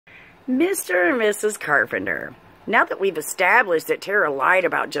Mr. and Mrs. Carpenter, now that we've established that Tara lied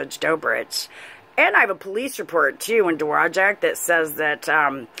about Judge Dobrich, and I have a police report, too, in Dowagiac that says that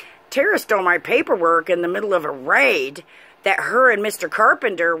Tara stole my paperwork in the middle of a raid that her and Mr.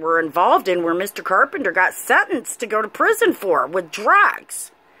 Carpenter were involved in, where Mr. Carpenter got sentenced to go to prison for, with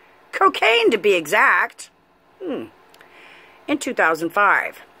drugs. Cocaine, to be exact. In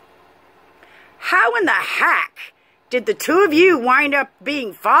 2005. How in the heck did the two of you wind up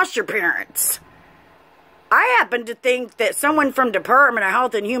being foster parents? I happen to think that someone from Department of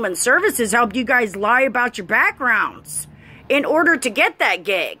Health and Human Services helped you guys lie about your backgrounds in order to get that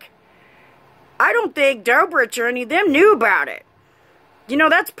gig. I don't think Dobrich or any of them knew about it. You know,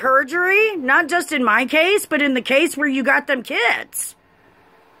 that's perjury, not just in my case, but in the case where you got them kids.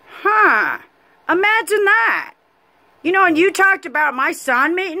 Huh. Imagine that. You know, and you talked about my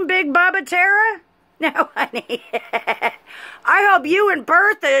son meeting Big Bubba, Tara? No, honey. I hope you and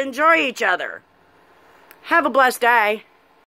Bertha enjoy each other. Have a blessed day.